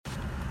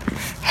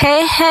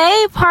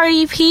Hey,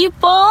 party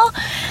people.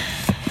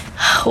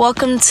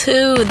 Welcome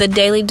to the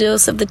Daily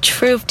Dose of the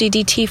Truth,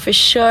 DDT for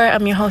sure.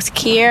 I'm your host,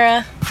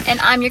 Kiera.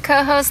 And I'm your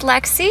co-host,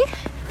 Lexi.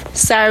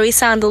 Sorry, we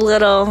sound a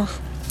little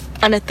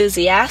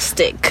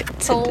unenthusiastic today.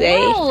 It's a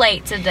little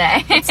late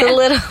today. It's a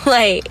little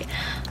late.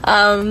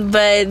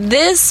 But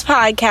this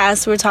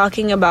podcast, we're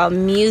talking about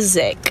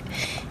music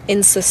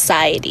in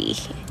society.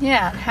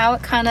 Yeah, how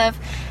it kind of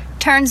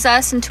turns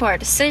us into our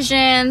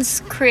decisions,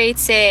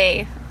 creates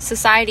a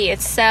society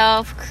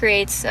itself,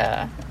 creates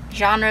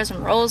genres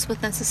and roles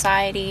within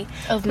society.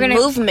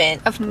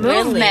 Movements.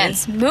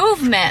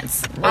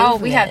 Oh,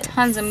 we have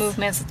tons of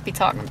movements to be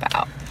talking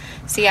about.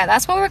 So yeah,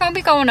 that's what we're going to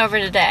be going over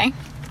today.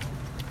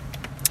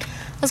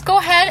 Let's go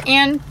ahead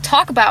and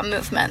talk about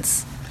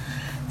movements.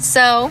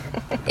 So,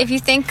 if you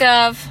think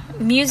of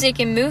music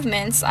and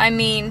movements, I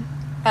mean,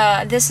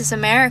 This Is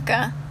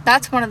America.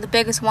 That's one of the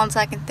biggest ones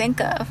I can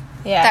think of.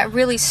 Yeah. That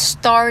really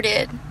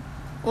started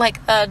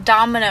like a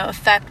domino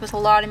effect with a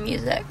lot of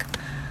music.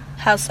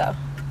 How so?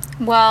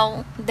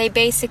 Well, they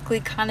basically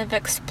kind of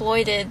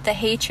exploited the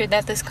hatred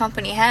that this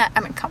country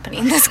has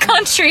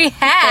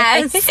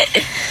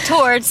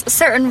towards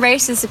certain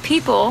races of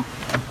people.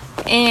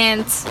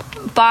 And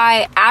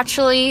by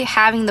actually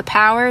having the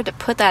power to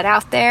put that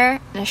out there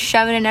and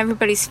shove it in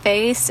everybody's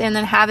face and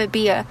then have it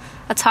be a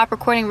top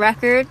recording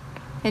record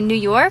in New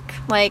York,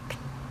 like,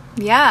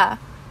 yeah,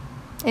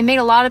 it made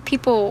a lot of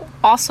people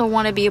also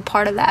want to be a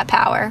part of that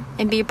power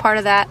and be a part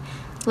of that,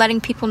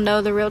 letting people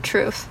know the real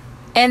truth.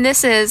 And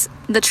this is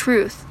the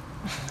truth.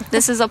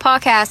 This is a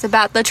podcast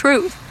about the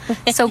truth.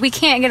 So we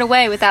can't get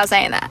away without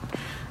saying that.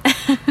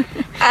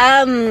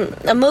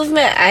 A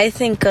movement I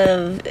think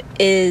of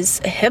is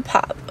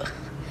hip-hop.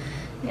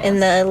 Yes. In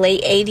the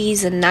late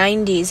 80s and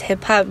 90s,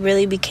 hip-hop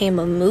really became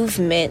a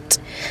movement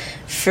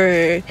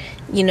for,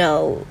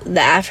 the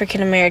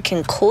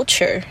African-American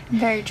culture.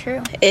 Very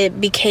true.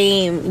 It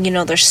became,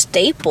 their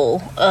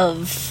staple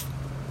of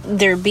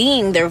their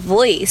being, their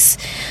voice.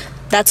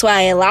 That's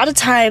why a lot of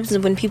times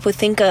when people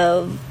think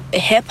of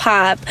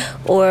hip-hop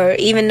or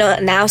even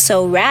now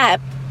rap,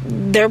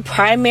 their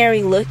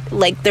primary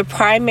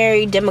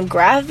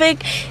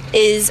demographic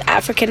is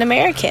African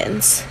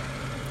Americans.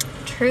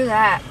 True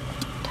that.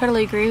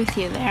 Totally agree with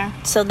you there.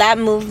 So that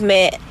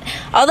movement,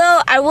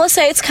 although I will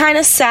say it's kind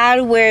of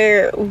sad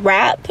where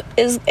rap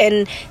is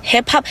and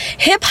hip-hop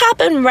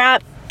and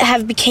rap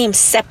have become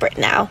separate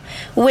now,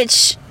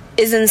 which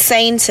is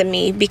insane to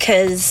me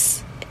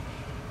because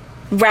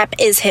rap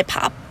is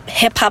hip-hop.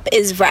 Hip-hop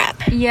is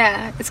rap.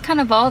 Yeah, it's kind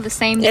of all the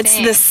same thing. It's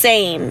the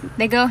same.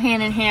 They go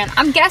hand in hand.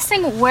 I'm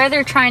guessing where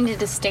they're trying to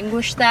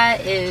distinguish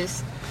that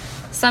is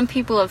some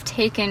people have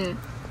taken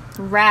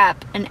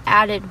rap and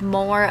added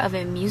more of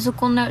a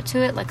musical note to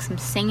it, like some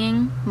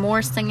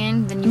more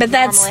singing than you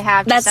normally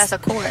have just as a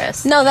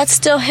chorus. No, that's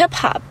still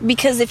hip-hop.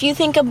 Because if you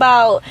think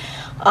about...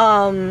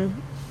 who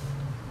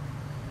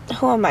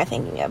am I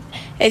thinking of?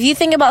 If you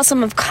think about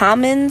some of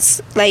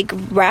Common's, like,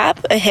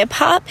 rap,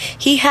 hip-hop,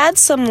 he had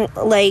some,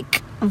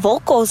 like,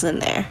 vocals in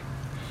there.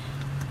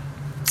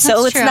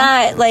 So it's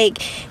not, like,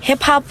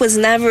 hip-hop was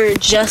never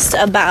just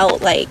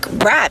about, like,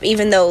 rap,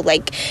 even though,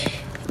 like,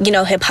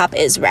 hip-hop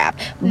is rap.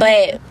 Mm-hmm.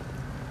 But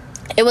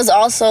it was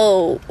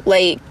also,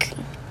 like,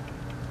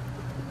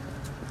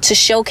 to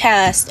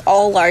showcase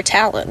all our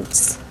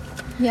talents.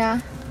 Yeah.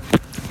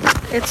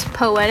 It's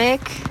poetic.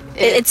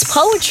 It's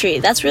poetry.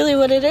 That's really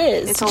what it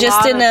is. It's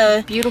just in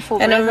a beautiful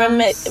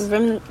remix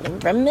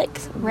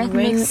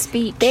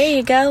speech. There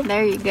you go.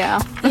 There you go.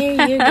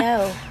 There you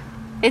go.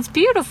 It's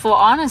beautiful,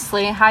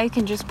 honestly, how you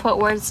can just put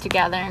words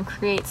together and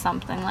create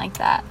something like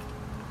that.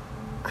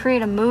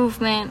 Create a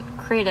movement,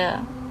 create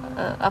a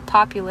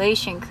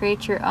population,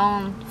 create your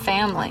own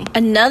family.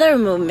 Another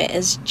movement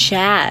is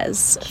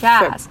jazz.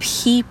 For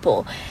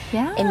people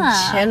in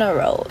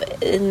general.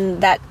 In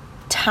that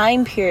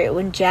time period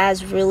when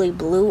jazz really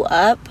blew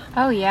up.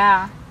 Oh,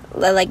 yeah.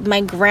 Like,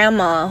 my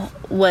grandma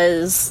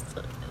was,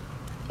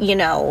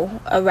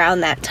 around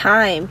that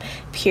time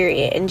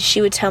period, and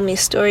she would tell me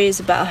stories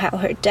about how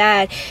her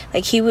dad,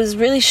 like, he was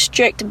really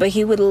strict, but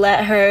he would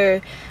let her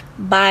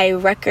buy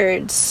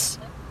records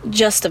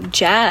just of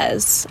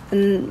jazz,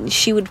 and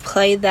she would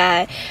play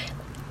that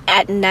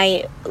at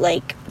night,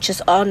 like,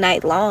 just all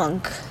night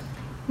long.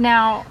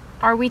 Now,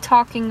 are we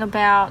talking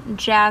about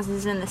jazz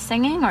as in the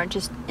singing or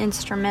just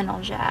instrumental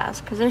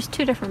jazz? Because there's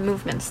two different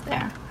movements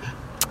there.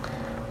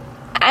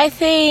 I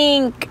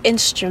think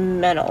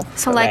instrumental.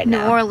 So like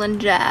New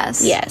Orleans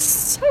jazz.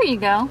 Yes. There you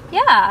go.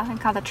 Yeah. I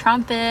got the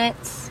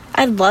trumpets.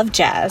 I love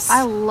jazz.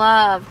 I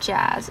love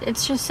jazz.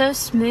 It's just so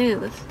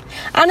smooth.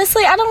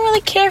 Honestly, I don't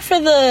really care for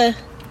the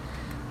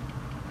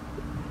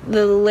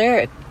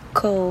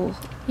lyrical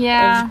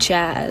of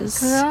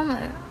jazz.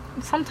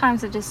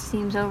 Sometimes it just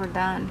seems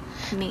overdone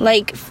to me.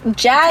 Like,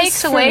 jazz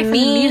takes away from the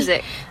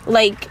music.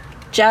 Like,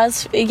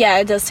 jazz, yeah,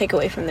 it does take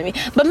away from the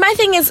music. But my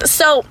thing is,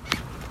 so,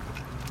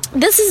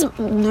 this is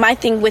my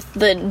thing with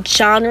the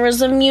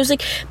genres of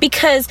music.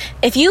 Because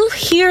if you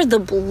hear the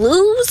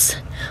blues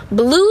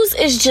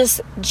is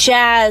just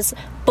jazz,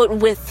 but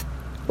with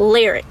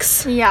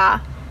lyrics.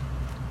 Yeah.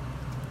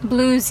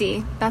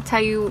 Bluesy. That's how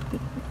you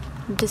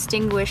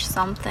distinguish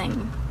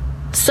something.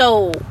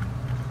 So,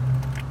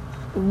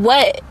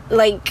 what,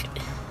 like,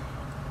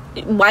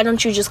 why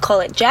don't you just call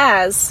it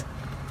jazz?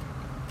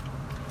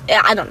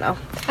 I don't know.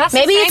 That's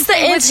maybe it's the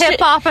thing with hip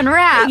hop and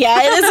rap.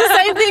 Yeah, it is the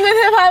same thing with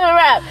hip hop and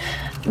rap.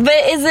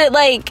 But is it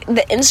like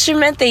the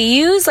instrument they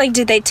use? Like,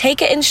 did they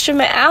take an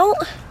instrument out?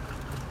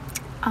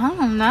 I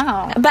don't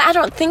know. But I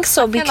don't think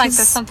so. I feel like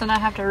that's something I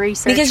have to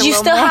research. Because you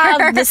still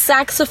have the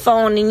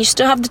saxophone, and you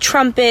still have the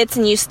trumpets,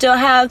 and you still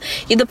have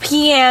the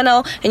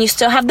piano, and you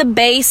still have the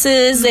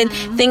basses and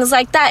things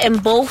like that in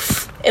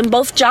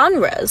both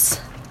genres.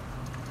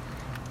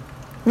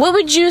 What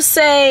would you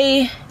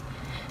say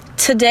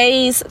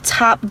today's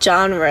top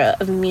genre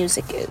of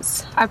music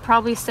is? I'd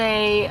probably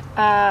say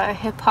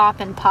hip hop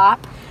and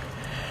pop.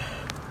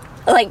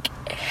 Like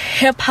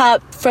hip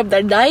hop from the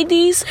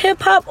 90s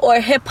hip hop,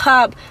 or hip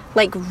hop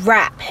like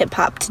rap hip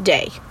hop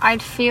today?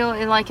 I'd feel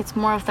like it's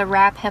more of the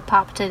rap hip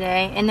hop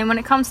today. And then when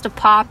it comes to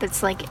pop,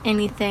 it's like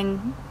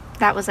anything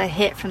that was a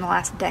hit from the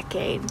last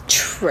decade.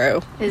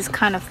 True. Is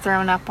kind of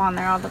thrown up on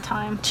there all the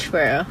time.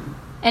 True.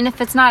 And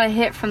if it's not a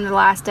hit from the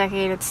last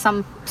decade, it's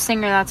some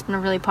singer that's been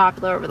really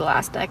popular over the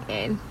last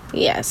decade.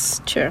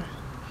 Yes, true.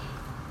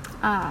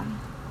 But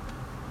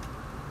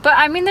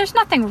I mean, there's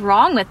nothing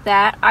wrong with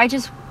that. I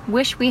just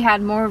wish we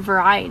had more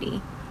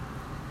variety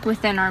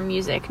within our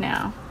music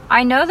now.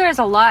 I know there's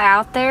a lot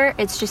out there,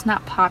 it's just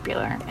not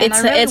popular. And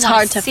it's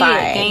hard to see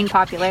find. It gain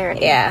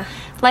popularity. Yeah.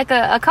 Like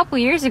a couple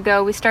years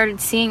ago, we started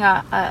seeing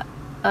a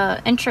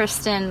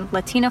interest in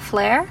Latina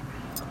flair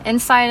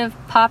inside of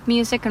pop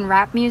music and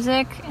rap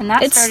music, and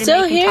that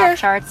started making top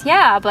charts.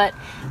 Yeah, but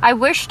I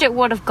wished it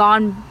would have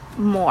gone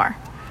more.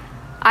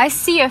 I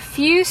see a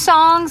few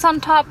songs on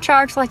top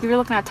charts, like if you're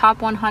looking at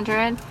top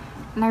 100,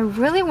 and I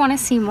really want to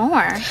see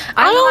more.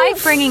 I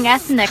like bringing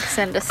ethnics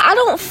into stuff. I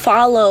don't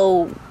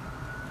follow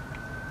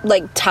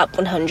like top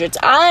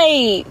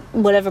 100s.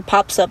 Whatever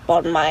pops up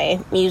on my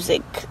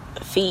music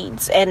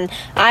feeds, and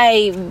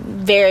I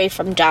vary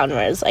from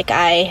genres. Like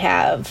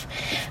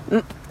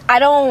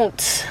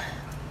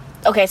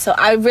okay, so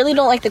I really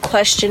don't like the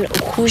question,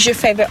 who's your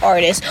favorite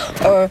artist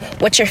or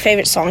what's your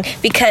favorite song,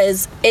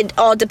 because it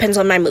all depends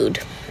on my mood.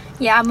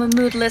 Yeah, I'm a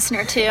mood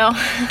listener too.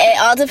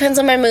 It all depends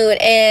on my mood,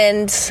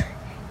 and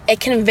it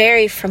can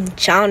vary from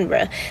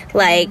genre.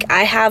 Like,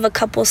 I have a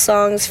couple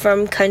songs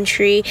from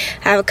country,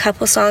 I have a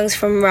couple songs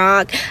from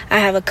rock, I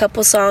have a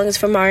couple songs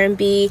from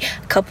R&B,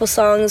 a couple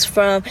songs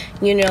from,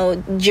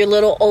 your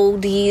little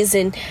oldies,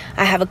 and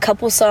I have a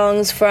couple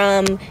songs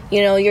from,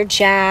 your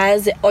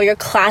jazz or your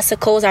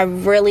classicals.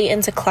 I'm really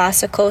into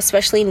classical,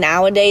 especially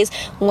nowadays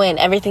when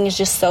everything is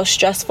just so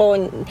stressful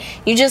and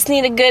you just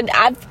need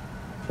I've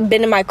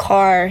been in my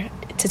car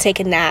to take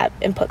a nap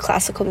and put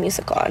classical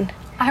music on.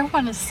 I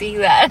want to see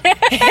that.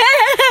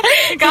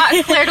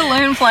 Got Claire de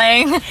Lune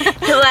playing.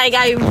 Like,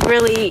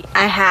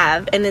 I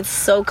have, and it's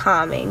so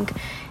calming,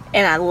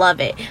 and I love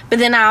it. But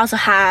then I also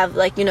have,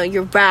 like,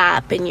 your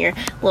rap and your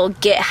little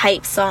get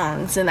hype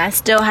songs, and I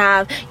still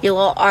have your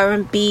little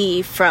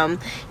R&B from,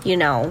 the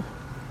 90s.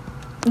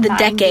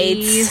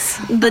 Decades,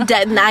 the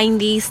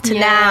 90s to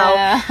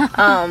now.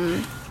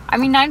 I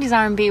mean, 90s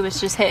R&B was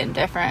just hitting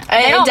different.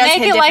 They don't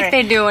make it like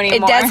they do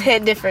anymore. It does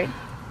hit different.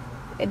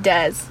 It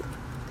does.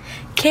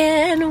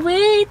 Can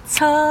we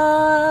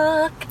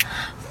talk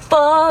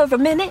for a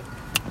minute,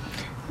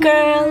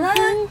 girl?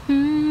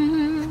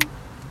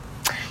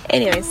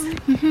 Anyways,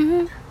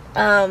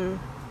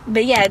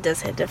 but yeah, it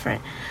does hit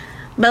different.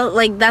 But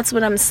like, that's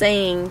what I'm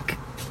saying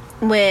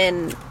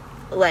when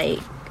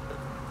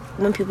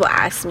people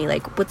ask me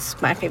like,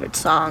 what's my favorite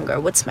song or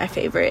what's my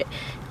favorite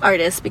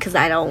artist, because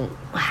I don't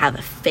have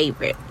a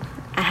favorite.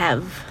 I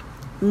have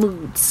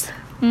moods.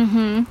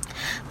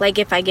 Like,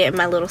 if I get in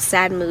my little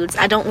sad moods,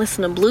 I don't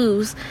listen to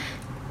blues.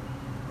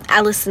 I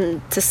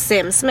listen to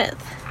Sam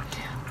Smith.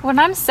 When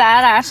I'm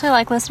sad, I actually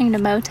like listening to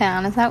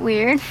Motown. Is that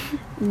weird?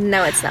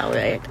 No, it's not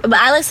weird. But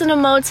I listen to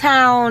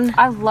Motown.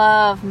 I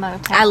love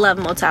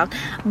Motown.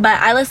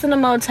 But I listen to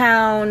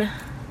Motown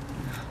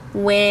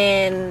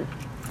when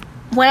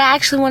I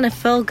actually want to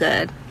feel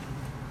good.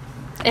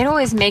 It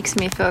always makes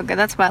me feel good.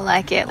 That's why I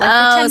like it.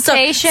 Like the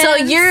Temptations.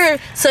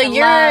 So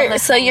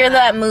you're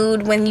that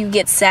mood when you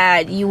get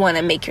sad, you want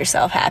to make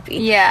yourself happy.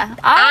 Yeah,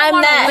 I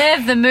want to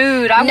live the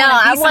mood. I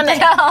want to be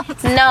something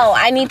else. No,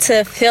 I need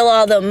to feel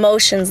all the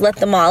emotions, let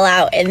them all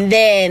out, and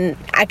then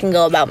I can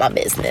go about my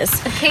business.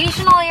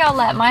 Occasionally, I'll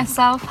let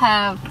myself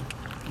have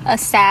a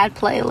sad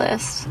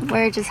playlist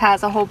where it just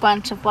has a whole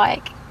bunch of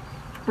like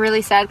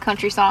really sad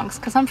country songs,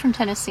 because I'm from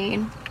Tennessee.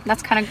 And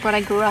that's kind of what I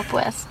grew up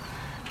with,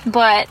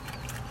 but.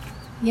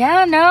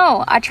 Yeah,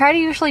 no. I try to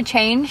usually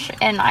change,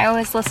 and I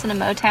always listen to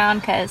Motown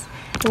because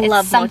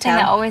it's something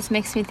that always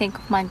makes me think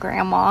of my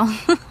grandma.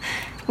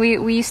 We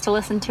used to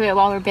listen to it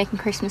while we were baking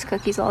Christmas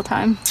cookies all the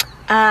time.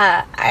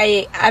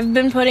 I've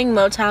been putting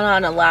Motown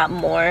on a lot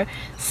more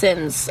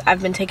since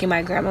I've been taking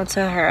my grandma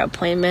to her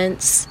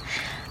appointments.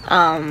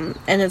 And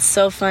it's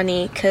so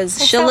funny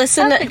because she'll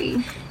listen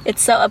to...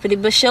 It's so uppity.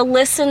 But she'll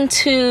listen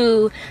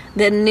to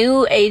the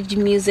new age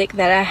music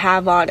that I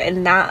have on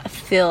and not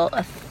feel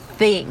a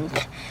thing.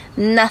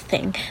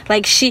 Nothing.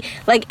 Like,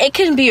 it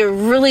can be a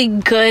really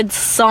good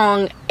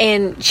song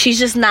and she's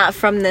just not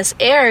from this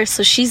era,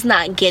 so she's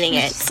not getting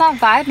it. She's not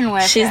vibing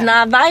with it. She's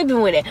not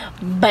vibing with it.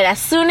 But as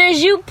soon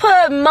as you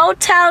put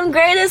Motown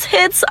Greatest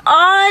Hits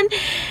on,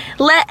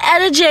 let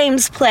Etta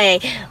James play,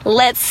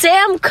 let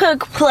Sam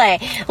Cooke play,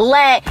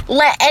 let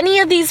any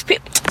of these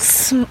people.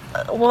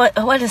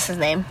 What is his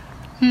name?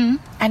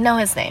 I know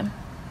his name.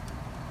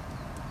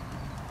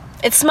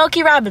 It's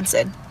Smokey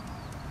Robinson,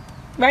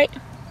 right?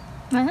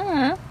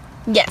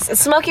 Yes, it's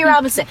Smokey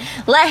Robinson.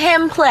 Let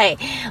him play.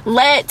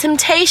 Let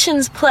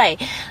Temptations play.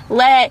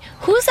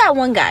 Who's that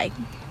one guy?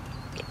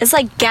 It's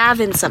like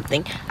Gavin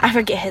something. I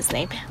forget his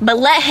name. But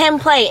let him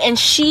play, and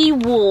she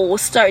will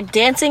start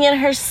dancing in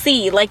her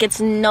seat like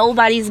it's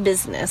nobody's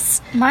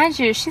business. Mind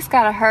you, she's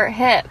got a hurt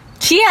hip.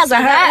 She has a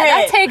hurt hip.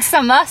 That takes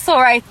some muscle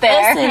right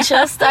there. Listen,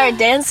 she'll start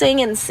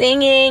dancing and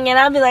singing, and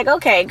I'll be like,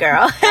 okay,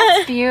 girl.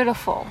 That's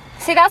beautiful.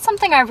 See, that's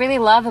something I really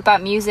love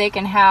about music,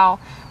 and how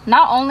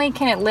not only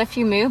can it lift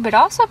your mood, but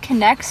also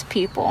connects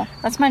people.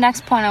 That's my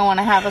next point I want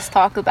to have us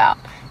talk about.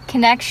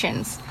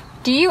 Connections.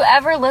 Do you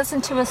ever listen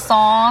to a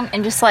song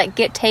and just like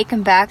get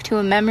taken back to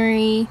a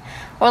memory?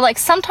 Or like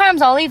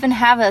sometimes I'll even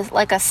have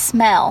a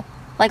smell.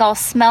 Like I'll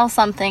smell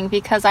something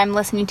because I'm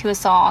listening to a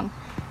song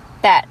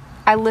that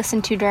I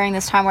listened to during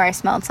this time where I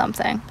smelled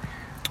something.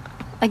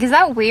 Like, is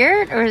that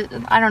weird? Or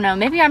I don't know.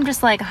 Maybe I'm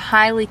just like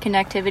highly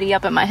connectivity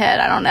up in my head.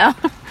 I don't know.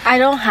 I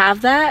don't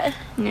have that.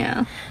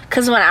 Yeah.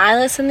 Because when I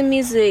listen to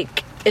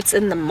music, it's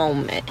in the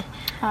moment.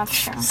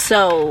 That's true.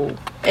 So,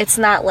 it's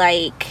not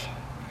like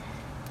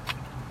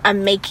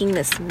I'm making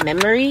this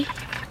memory.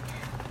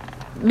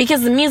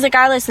 Because the music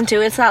I listen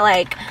to, it's not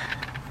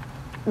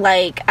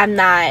like I'm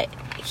not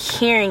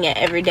hearing it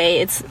every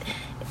day.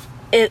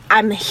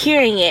 I'm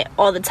hearing it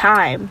all the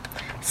time.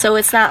 So,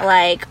 it's not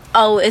like,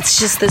 oh, it's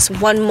just this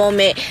one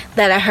moment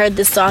that I heard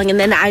this song and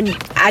then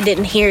I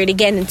didn't hear it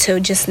again until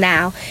just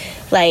now.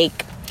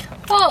 Like,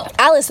 well,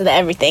 I listen to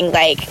everything.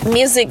 Like,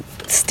 music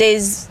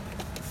stays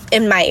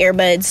in my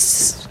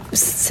earbuds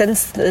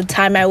since the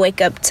time I wake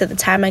up to the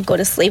time I go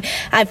to sleep.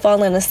 I've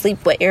fallen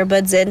asleep with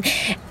earbuds in.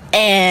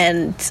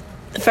 And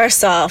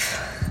first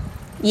off,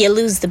 you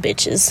lose the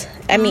bitches.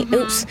 I mean,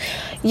 oops.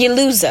 You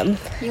lose them.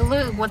 You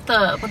lose with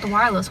the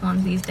wireless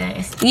ones these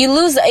days. You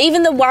lose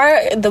even the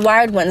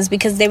wired ones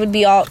because they would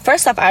be all.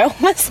 First off, I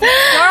almost choked on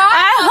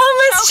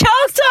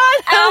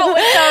them.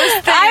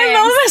 I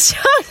almost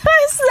choked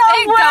myself.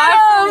 Thank God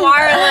for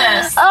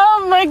wireless.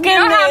 Oh my goodness!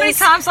 You know how many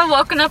times I've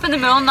woken up in the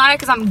middle of the night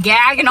because I'm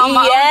gagging on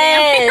my own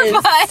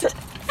damn earbud.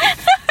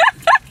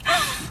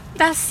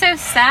 That's so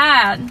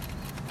sad.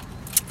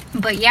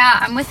 But yeah,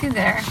 I'm with you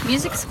there.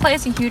 Music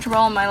plays a huge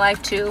role in my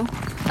life too.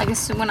 Like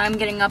when I'm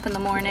getting up in the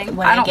morning.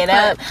 When I get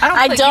up.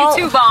 I don't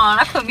put YouTube on.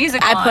 I put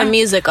music on. I put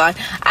music on.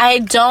 I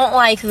don't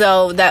like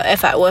though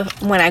that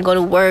when I go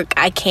to work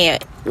I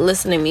can't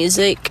listen to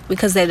music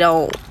because they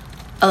don't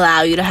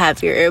allow you to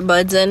have your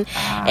earbuds in,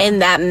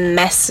 and that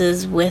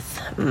messes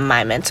with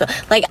my mental.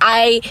 Like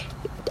I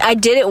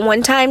did it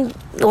one time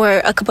or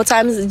a couple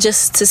times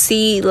just to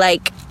see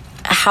like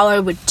how I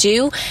would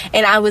do,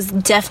 and I was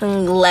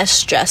definitely less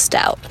stressed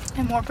out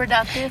and more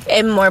productive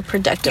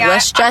yeah,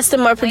 less stressed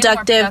and more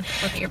productive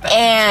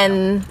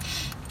and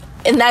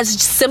that's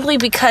simply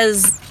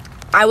because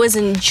I was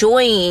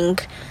enjoying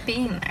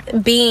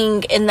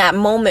being in that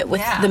moment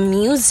with the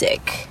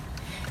music.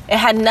 It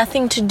had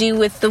nothing to do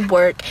with the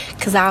work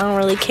because I don't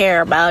really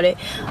care about it,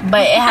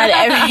 but it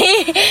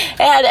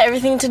had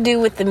everything to do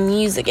with the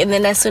music. And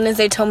then as soon as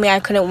they told me I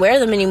couldn't wear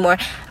them anymore,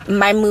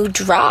 my mood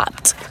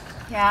dropped.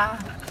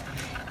 Yeah.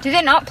 Do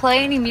they not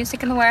play any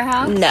music in the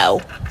warehouse?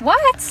 No.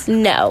 What?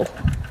 No.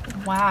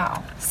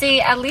 Wow.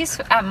 See, at least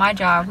at my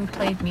job, we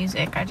played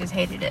music. I just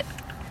hated it.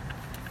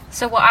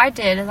 So what I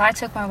did is I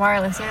took my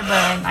wireless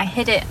earbud and I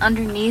hid it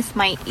underneath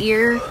my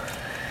ear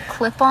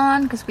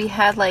clip-on because we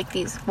had like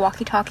these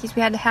walkie-talkies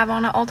we had to have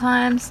on at all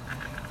times.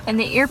 And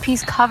the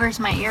earpiece covers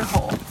my ear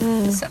hole.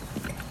 So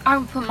I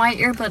would put my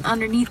earbud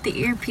underneath the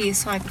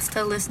earpiece so I could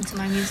still listen to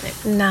my music.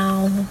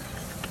 No.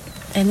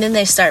 And then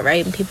they start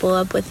writing people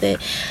up with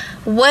it.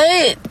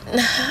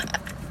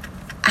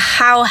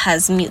 How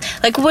has music,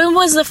 like when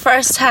was the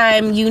first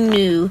time you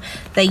knew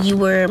that you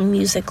were a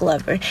music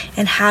lover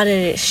and how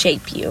did it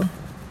shape you?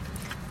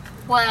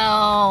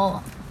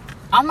 Well,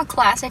 I'm a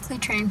classically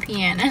trained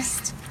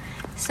pianist.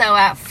 So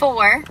at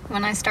 4,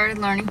 when I started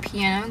learning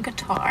piano and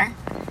guitar,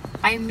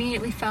 I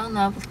immediately fell in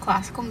love with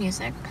classical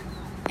music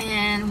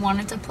and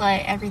wanted to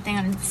play everything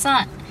under the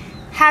sun.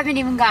 Haven't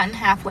even gotten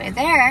halfway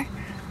there,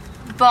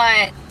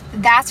 but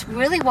that's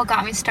really what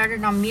got me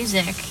started on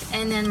music.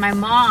 And then my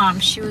mom,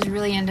 she was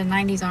really into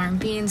 90s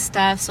R&B and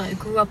stuff, so I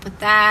grew up with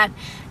that.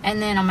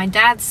 And then on my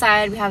dad's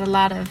side, we had a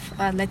lot of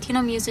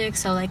Latino music,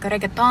 so like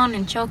reggaeton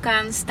and choca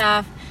and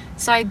stuff.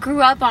 So I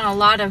grew up on a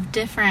lot of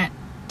different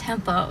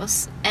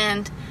tempos,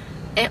 and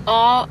it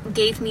all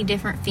gave me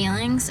different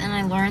feelings, and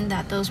I learned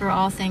that those were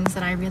all things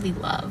that I really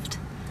loved.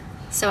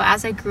 So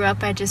as I grew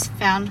up, I just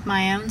found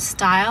my own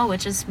style,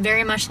 which is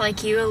very much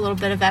like you, a little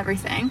bit of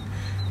everything.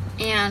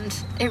 And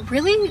it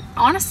really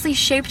honestly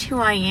shaped who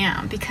I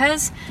am.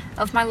 Because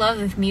of my love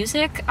of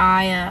music,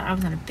 I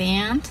was in a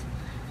band.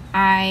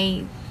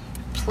 I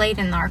played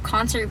in our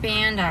concert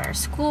band at our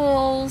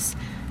schools.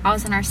 I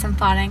was in our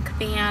symphonic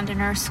band in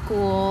our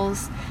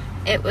schools.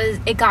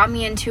 It got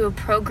me into a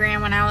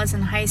program when I was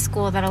in high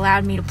school that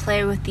allowed me to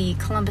play with the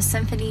Columbus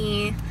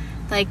Symphony.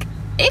 Like,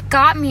 it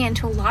got me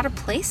into a lot of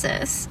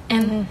places.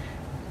 And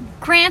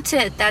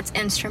granted, that's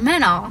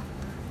instrumental,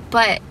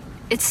 but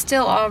it's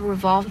still all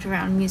revolved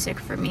around music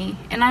for me.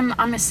 And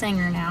I'm a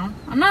singer now.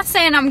 I'm not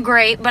saying I'm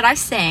great, but I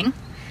sing.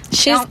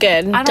 She's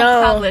good. I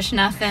don't publish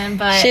nothing,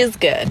 but she's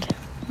good.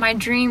 My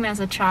dream as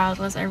a child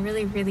was I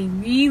really, really,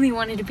 really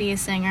wanted to be a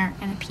singer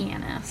and a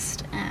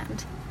pianist.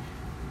 And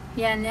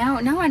yeah, now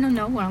I don't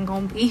know what I'm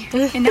going to be.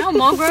 And now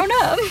I'm all grown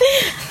up.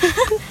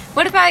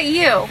 What about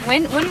you?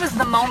 When was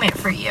the moment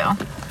for you?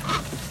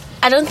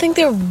 I don't think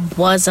there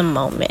was a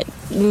moment.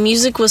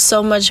 Music was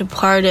so much a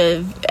part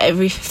of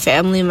every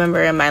family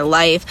member in my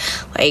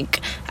life.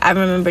 Like, I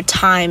remember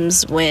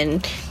times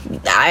when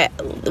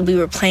we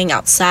were playing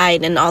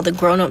outside and all the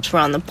grown-ups were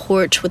on the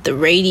porch with the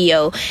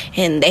radio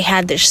and they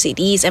had their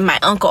CDs. And my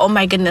uncle, oh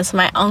my goodness,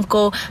 my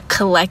uncle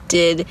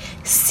collected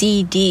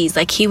CDs.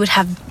 Like, he would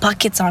have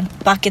buckets on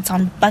buckets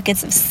on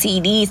buckets of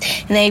CDs,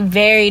 and they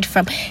varied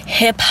from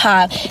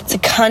hip-hop to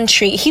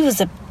country. He's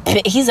a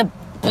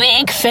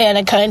big fan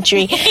of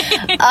country.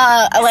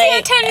 Like,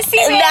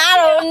 Tennessee man? I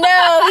don't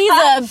know. He's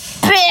a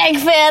big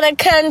fan of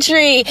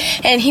country,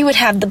 and he would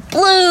have the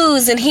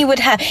blues, and he would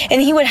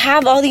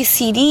have all these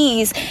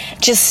CDs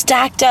just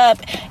stacked up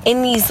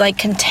in these like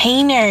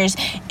containers,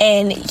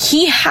 and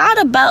he had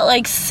about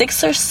like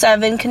 6 or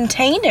 7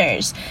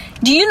 containers.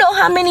 Do you know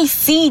how many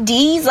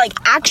CDs, like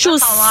actual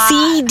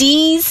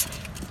CDs?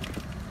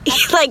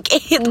 Like,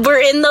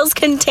 were in those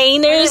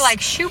containers? Were they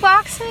like shoe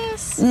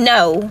boxes?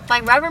 No.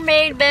 Like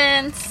Rubbermaid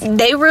bins?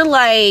 They were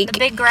like the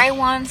big gray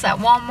ones at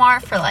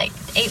Walmart for like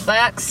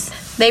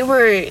 $8. They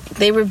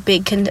were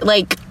big,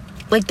 like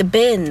the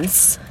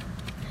bins.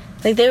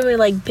 Like, they were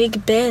like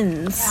big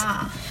bins.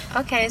 Yeah.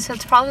 Okay, so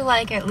it's probably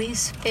like at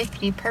least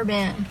 50 per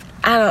bin.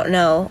 I don't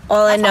know.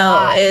 All I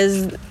know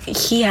is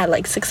he had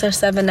like 6 or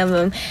 7 of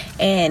them,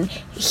 and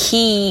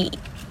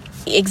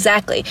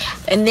exactly.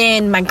 And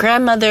then my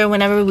grandmother,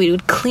 whenever we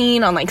would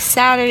clean on like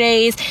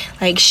Saturdays,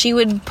 like, she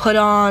would put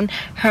on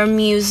her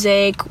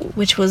music,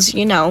 which was,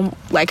 you know,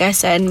 like I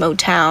said,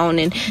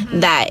 Motown and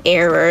that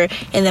era.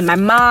 And then my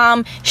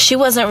mom, she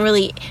didn't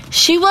really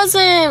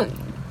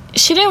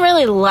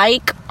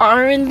like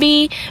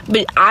R&B,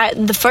 but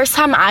the first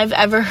time I've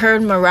ever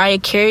heard Mariah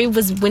Carey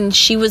was when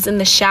she was in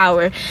the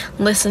shower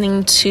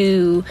listening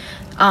to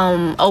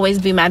Always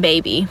Be My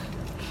Baby.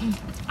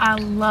 I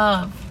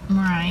love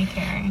Mariah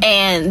Carey.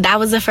 And that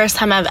was the first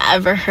time I've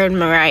ever heard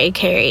Mariah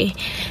Carey.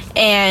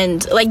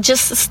 And like,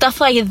 just stuff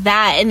like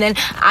that. And then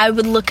I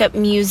would look up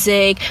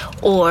music,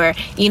 or,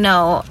 you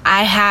know,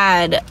 I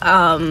had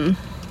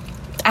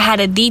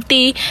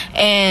Aditi,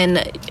 and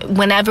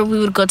whenever we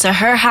would go to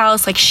her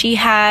house, like, she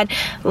had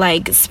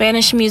like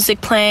Spanish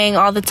music playing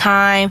all the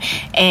time,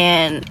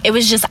 and it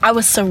was just, I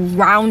was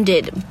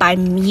surrounded by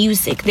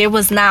music. There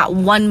was not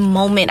one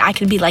moment I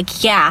could be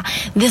like, yeah,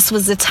 this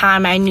was the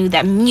time I knew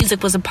that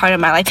music was a part of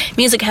my life.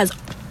 Music has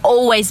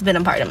always been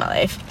a part of my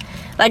life.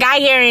 Like, I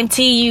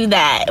guarantee you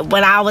that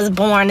when I was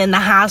born in the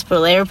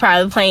hospital, they were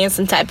probably playing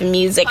some type of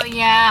music. Oh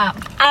yeah,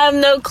 I have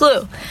no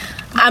clue.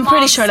 I'm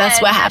pretty sure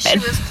that's what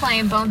happened. She was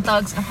playing Bone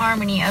Thugs and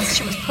Harmony as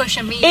she was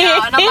pushing me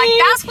out. And I'm like,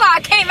 that's why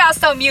I came out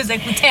so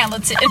musically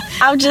talented.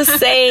 I'm just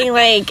saying,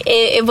 like,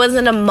 it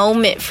wasn't a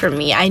moment for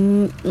me. I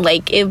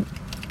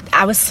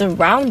was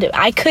surrounded.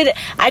 I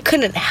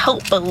couldn't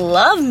help but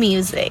love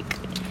music.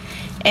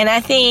 And I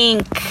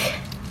think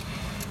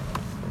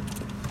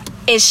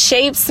it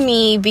shapes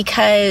me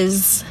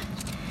because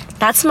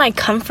that's my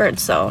comfort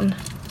zone.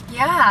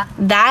 Yeah.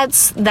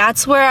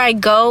 That's where I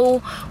go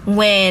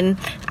when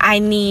I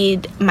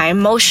need my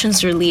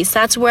emotions released.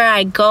 That's where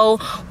I go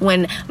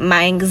when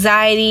my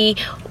anxiety,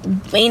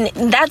 and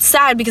that's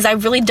sad because I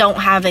really don't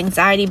have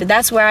anxiety, but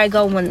that's where I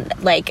go when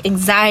like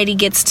anxiety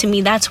gets to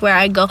me. That's where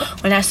I go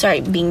when I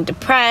start being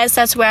depressed.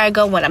 That's where I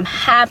go when I'm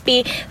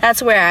happy.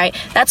 That's where I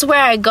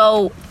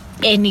go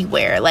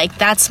anywhere. Like,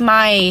 that's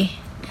my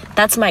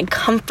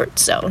comfort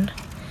zone.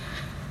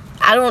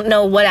 I don't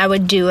know what I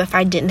would do if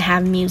I didn't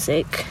have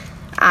music.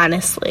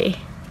 Honestly,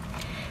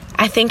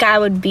 I think I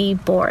would be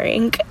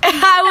boring.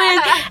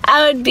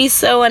 I would be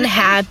so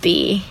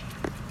unhappy.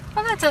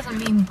 Well, that doesn't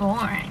mean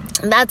boring.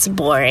 That's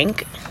boring.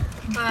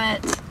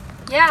 But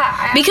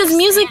yeah, because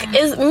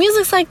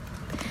music's like,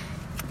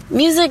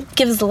 music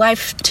gives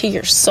life to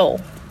your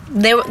soul.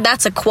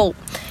 That's a quote.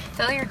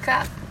 Fill your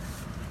cup.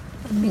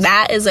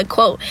 That is a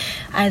quote.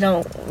 I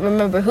don't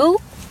remember who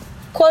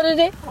quoted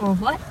it or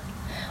what.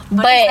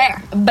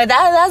 But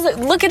that's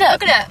look it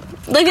up.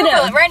 Look it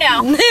up right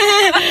now.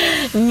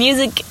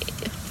 Music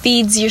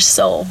feeds your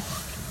soul.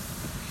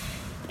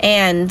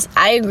 And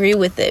I agree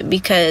with it,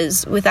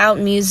 because without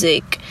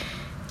music,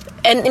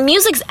 And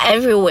music's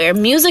everywhere.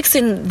 Music's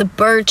in the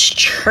birds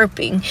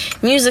chirping.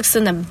 Music's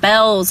in the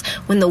bells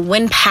when the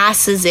wind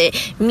passes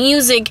it.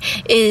 Music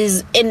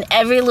is in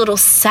every little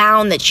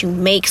sound that you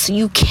make, so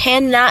you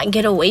cannot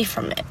get away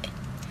from it.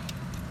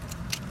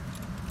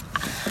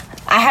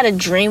 I had a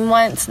dream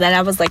once that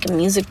I was like a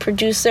music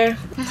producer,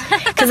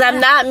 because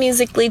I'm not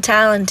musically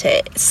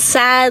talented,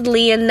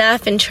 sadly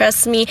enough. And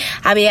trust me,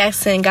 I be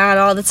asking God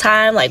all the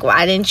time, like,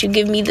 why didn't you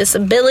give me this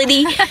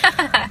ability?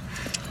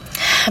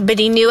 But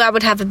he knew I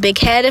would have a big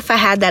head if I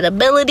had that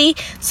ability,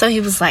 so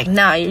he was like,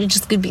 no, you're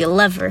just gonna be a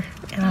lover.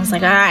 And I was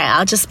like, all right,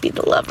 I'll just be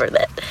the lover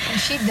then. And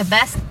she's the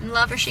best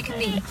lover she can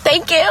be.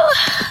 Thank you.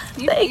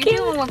 Thank you.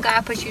 You're doing what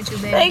God put you to,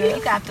 baby. Thank you.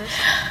 You got this.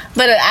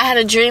 But I had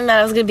a dream that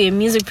I was going to be a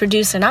music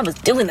producer, and I was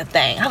doing the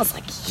thing. I was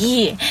like,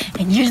 yeah,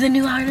 and you're the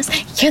new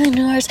artist. You're the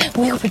new artist.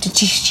 We'll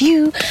produce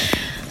you.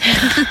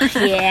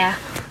 Yeah.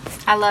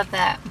 I love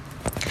that.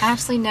 I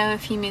actually know a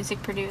few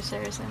music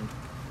producers, and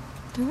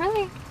they're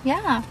really,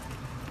 yeah.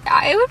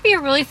 It would be a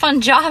really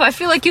fun job. I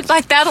feel like you'd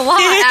like that a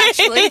lot,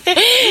 actually.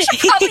 You should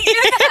probably do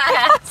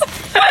that.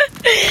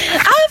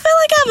 I feel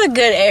like I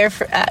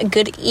have a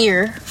good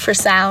ear for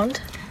sound.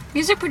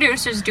 Music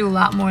producers do a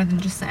lot more than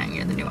just saying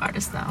you're the new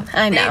artist, though.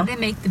 I know. They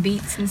make the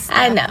beats and stuff.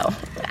 I know.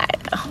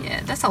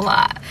 Yeah, that's a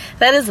lot.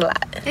 That is a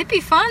lot. It'd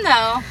be fun,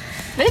 though.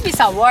 But it'd be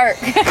some work.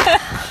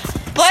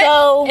 But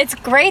so, it's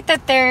great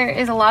that there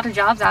is a lot of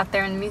jobs out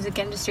there in the music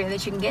industry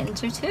that you can get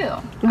into, too.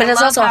 But it's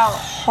also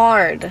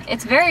hard.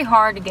 It's very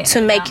hard to get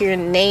to make your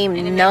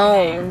name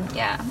known.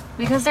 Yeah,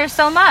 because there's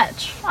so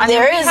much.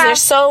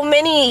 There's so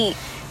many.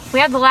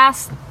 We have the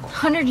last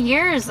 100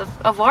 years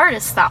of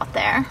artists out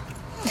there.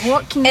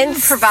 What can you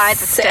provide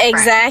that's different?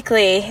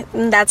 Exactly.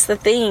 That's the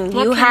thing.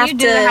 What can you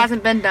do that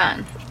hasn't been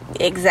done?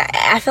 Exactly.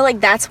 I feel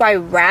like that's why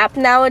rap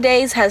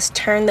nowadays has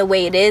turned the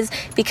way it is,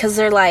 because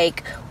they're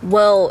like,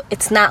 well,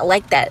 it's not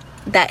like that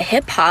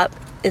hip hop.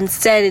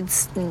 Instead,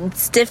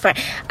 it's different.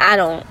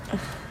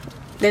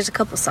 There's a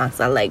couple songs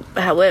I like,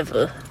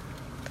 however.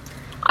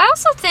 I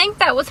also think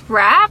that with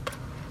rap,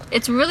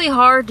 it's really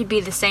hard to be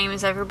the same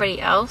as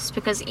everybody else,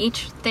 because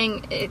each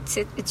thing,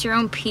 it's your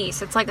own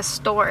piece. It's like a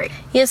story.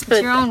 Yes, but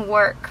it's your own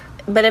work.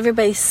 But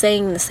everybody's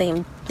saying the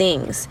same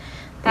things.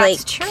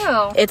 That's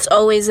true. It's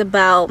always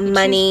about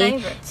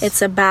money.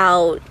 It's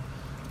about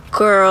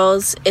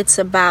girls. It's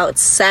about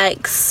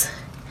sex.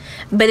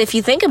 But if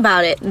you think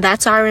about it,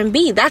 that's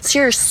R&B. That's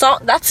your song.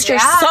 That's your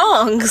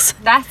songs.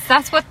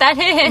 That's what that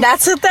is.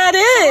 That's what that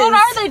is. So what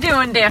are they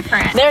doing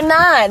different? They're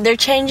not. They're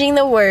changing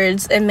the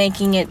words and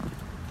making it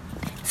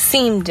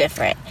seem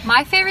different.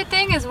 My favorite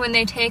thing is when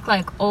they take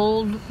like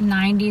old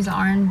 90s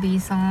R&B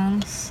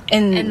songs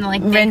and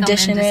like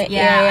rendition it.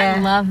 Yeah, I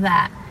love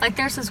that. Like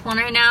there's this one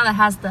right now that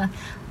has the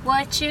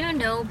 "What You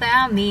Know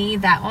About Me,"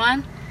 that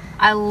one.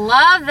 I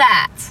love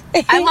that.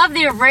 I love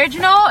the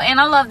original and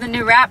I love the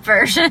new rap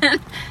version.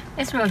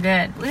 It's real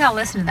good. We gotta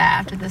listen to that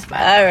after this.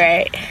 All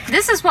right.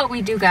 This is what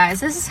we do, guys.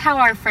 This is how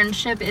our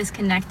friendship is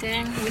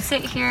connecting. We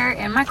sit here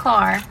in my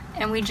car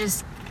and we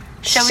just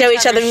show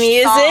each other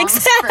music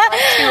for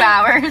like 2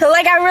 hours.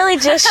 Like I really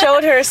just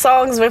showed her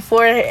songs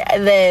before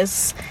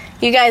this.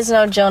 You guys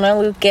know Jonah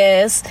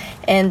Lucas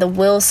and the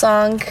Will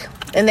song,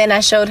 and then I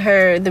showed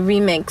her the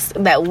remix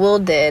that Will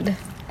did.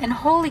 And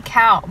holy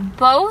cow,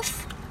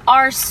 both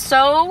are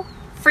so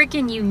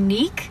freaking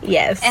unique.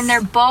 Yes. And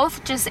they're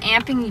both just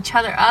amping each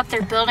other up.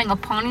 They're building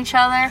upon each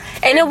other.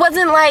 And it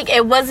wasn't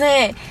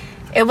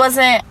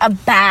a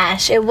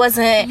bash. It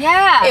wasn't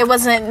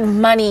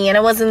money, and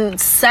it wasn't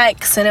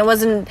sex, and it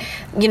wasn't,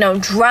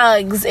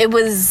 drugs. It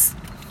was,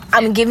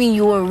 I'm giving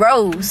you a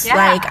rose. Yeah.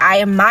 Like,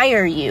 I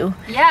admire you.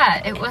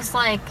 Yeah, it was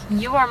like,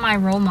 you are my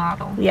role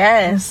model.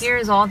 Yes.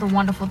 Here's all the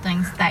wonderful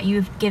things that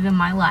you've given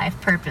my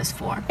life purpose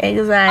for.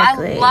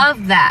 Exactly. I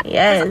love that.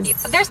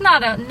 Yes. There's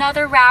not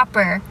another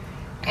rapper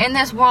in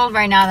this world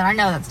right now that I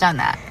know that's done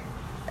that.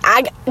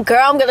 Girl,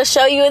 I'm gonna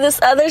show you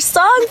this other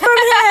song from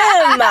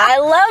him. I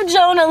love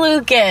Jonah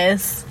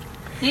Lucas.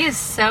 He is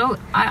so.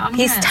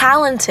 He's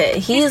talented.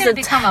 He's gonna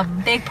become a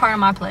big part of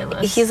my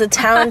playlist. He's a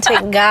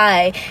talented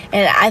guy,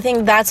 and I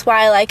think that's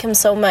why I like him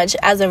so much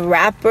as a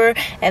rapper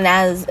and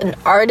as an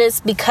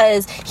artist,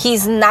 because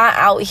he's not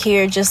out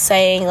here just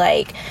saying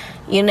like,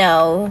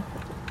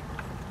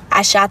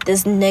 I shot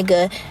this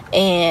nigga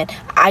and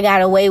I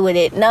got away with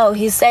it. No,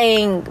 he's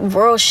saying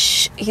real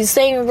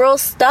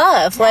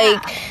stuff. Yeah.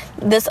 Like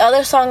this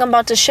other song I'm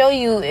about to show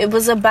you, it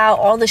was about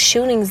all the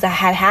shootings that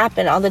had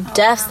happened, all the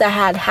deaths that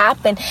had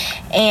happened,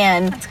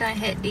 and that's gonna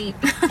hit deep.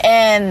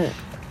 And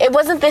it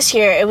wasn't this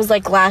year, it was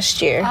like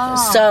last year.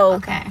 So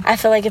okay. I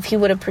feel like if he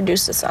would have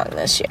produced a song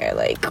this year,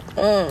 like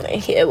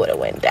it would have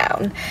went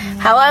down. Yeah.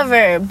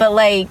 However, but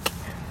like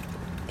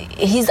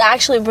he's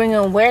actually bringing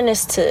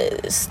awareness to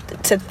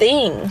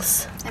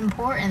things,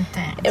 important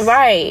things,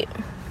 right?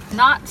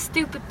 Not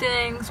stupid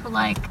things. But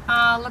like,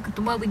 look at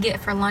what we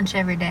get for lunch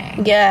every day.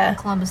 Yeah, in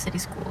Columbus City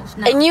schools.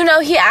 No. And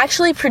he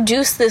actually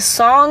produced this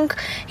song.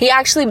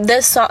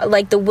 This song,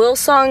 like the Will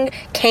song,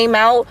 came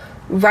out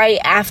right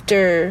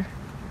after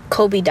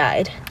Kobe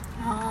died.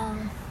 Oh.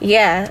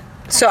 Yeah.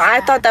 So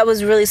I thought that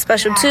was really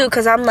special too,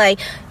 because I'm like,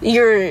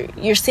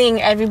 you're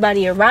seeing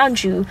everybody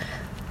around you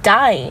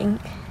dying,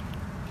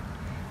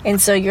 and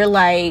so you're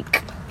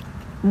like,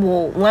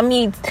 well, let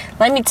me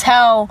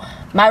tell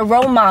my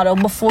role model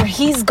before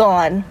he's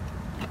gone,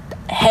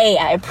 hey,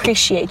 I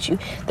appreciate you.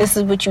 This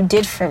is what you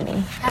did for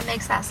me. That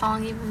makes that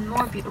song even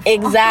more beautiful.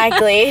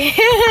 Exactly.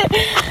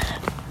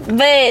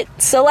 But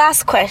so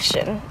last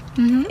question.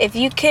 Mm-hmm. If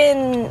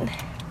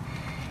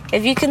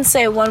you can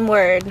say one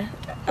word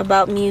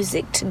about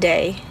music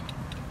today,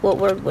 what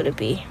word would it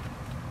be?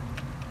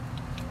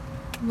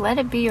 Let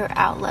it be your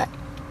outlet.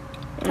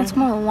 That's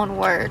more than one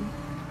word.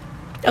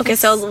 Okay,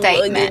 so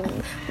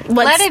statement.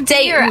 Let it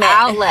be your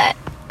outlet.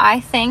 I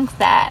think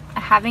that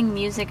having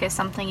music is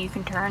something you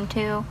can turn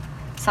to,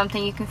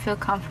 something you can feel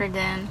comfort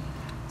in,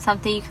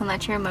 something you can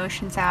let your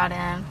emotions out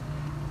in.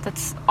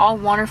 That's all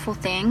wonderful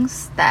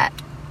things that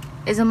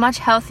is a much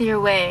healthier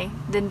way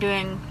than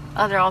doing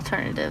other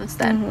alternatives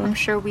that I'm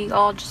sure we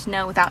all just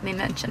know without me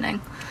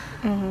mentioning.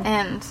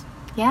 And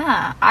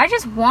yeah, I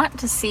just want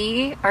to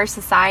see our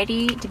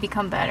society to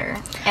become better.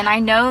 And I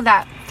know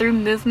that through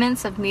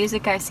movements of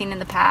music I've seen in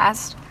the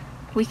past,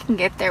 we can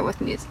get there with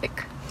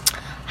music.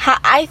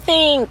 I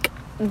think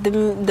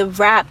the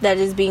rap that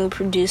is being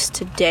produced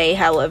today,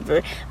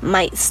 however,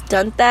 might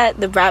stunt that.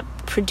 The rap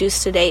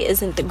produced today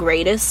isn't the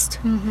greatest.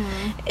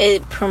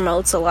 It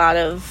promotes a lot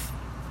of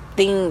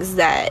things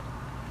that,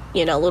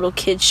 you know, little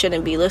kids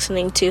shouldn't be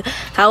listening to.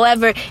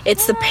 However,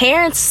 it's the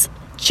parents'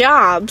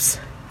 jobs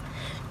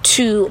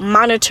to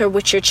monitor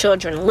what your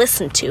children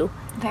listen to.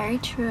 Very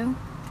true.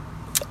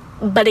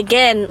 But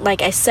again,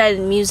 like I said,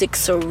 music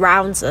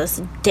surrounds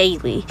us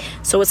daily,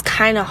 so it's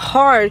kind of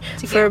hard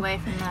to get away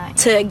from that.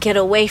 To get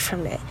away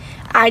from it.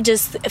 I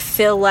just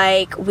feel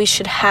like we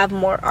should have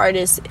more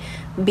artists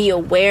be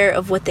aware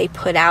of what they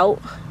put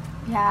out.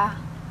 Yeah,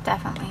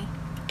 definitely.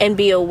 And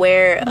be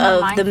aware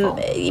of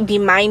be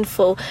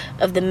mindful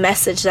of the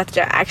message that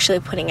they're actually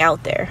putting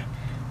out there.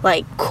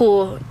 Like,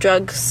 cool,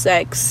 drugs,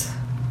 sex,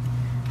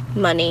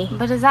 money.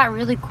 But is that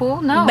really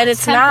cool? No, but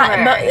it's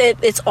not.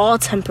 But it's all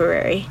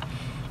temporary.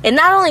 And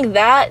not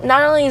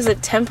only is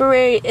it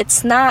temporary,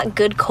 it's not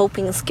good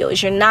coping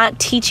skills. You're not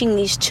teaching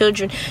these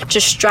children to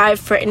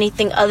strive for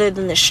anything other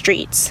than the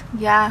streets.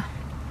 Yeah.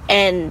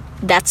 And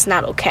that's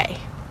not okay.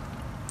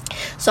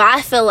 So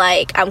I feel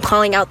like I'm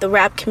calling out the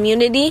rap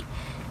community.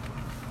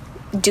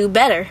 Do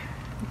better.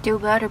 Do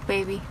better,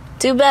 baby.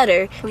 Do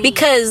better. Please.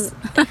 Because,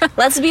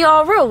 let's be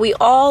all real, we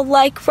all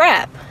like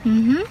rap.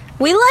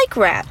 We like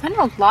rap. I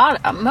know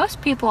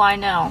most people I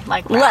know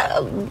like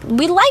rap.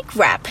 We like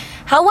rap.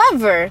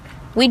 However,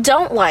 we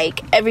don't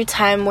like every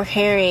time we're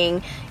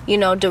hearing, you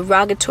know,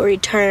 derogatory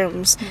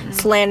terms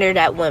slandered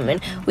at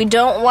women. We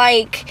don't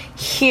like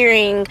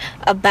hearing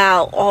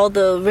about all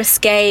the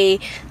risque,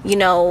 you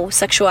know,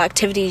 sexual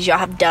activities y'all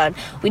have done.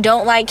 We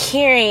don't like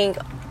hearing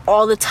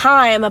all the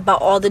time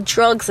about all the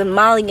drugs and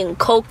Molly and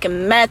coke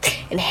and meth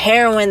and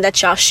heroin that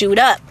y'all shoot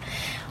up.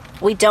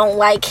 We don't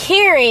like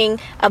hearing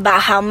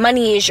about how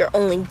money is your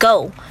only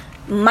goal.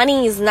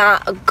 Money is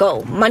not a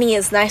goal. Money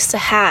is nice to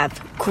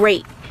have.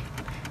 Great.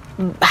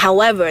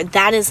 However,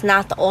 that is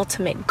not the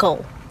ultimate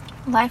goal.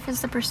 Life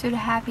is the pursuit of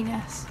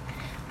happiness.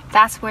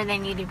 That's where they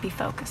need to be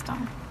focused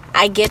on.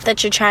 I get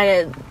that you're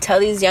trying to tell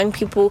these young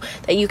people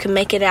that you can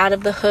make it out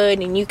of the hood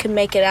and you can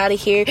make it out of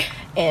here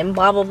and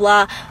blah, blah,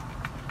 blah.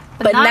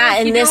 But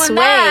not in this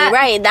way.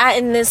 Right, not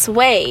in this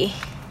way.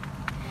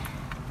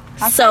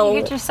 That's how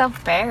you get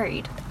yourself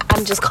buried.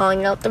 I'm just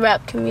calling out the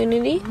rap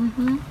community.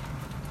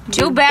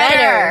 Do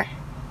better.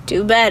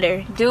 Do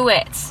better. Do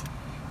it.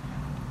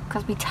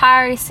 Because we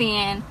tired of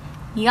seeing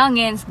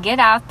youngins get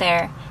out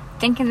there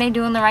thinking they're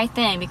doing the right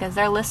thing because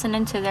they're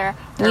listening to their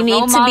You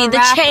need to be the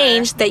rapper.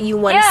 Change that you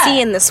want to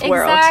see in this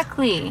world.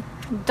 Exactly.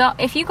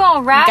 If you're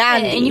going to rap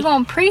it and you're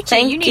going to preach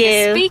it, you need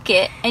to speak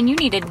it and you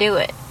need to do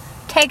it.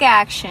 Take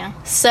action.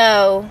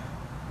 So,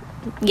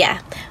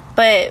 yeah.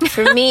 But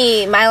for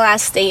me, my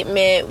last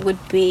statement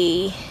would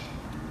be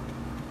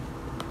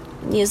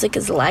music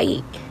is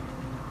light.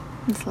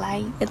 It's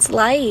light. It's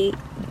light.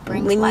 It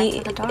brings light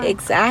to the dark.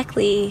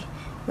 Exactly.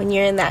 When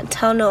you're in that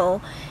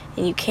tunnel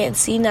and you can't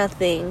see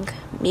nothing,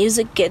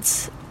 music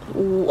gets a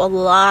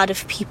lot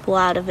of people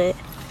out of it.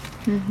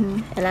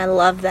 And I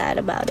love that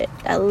about it.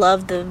 I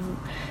love the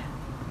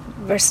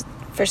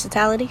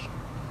versatility.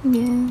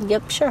 Yeah.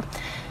 Yep, sure.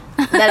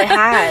 That it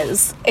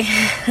has.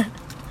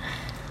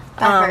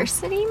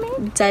 Diversity,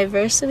 maybe?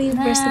 Diversity,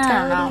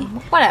 versatility.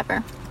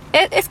 Whatever.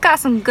 It's got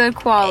some good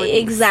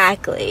qualities.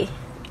 Exactly.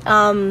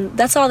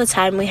 That's all the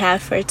time we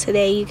have for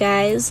today, you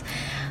guys.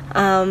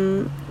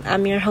 I'm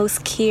your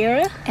host,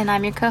 Kira. And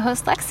I'm your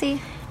co-host, Lexi.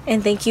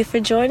 And thank you for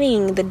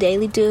joining the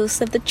Daily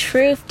Dose of the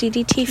Truth,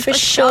 DDT for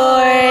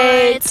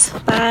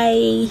short.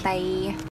 Bye. Bye.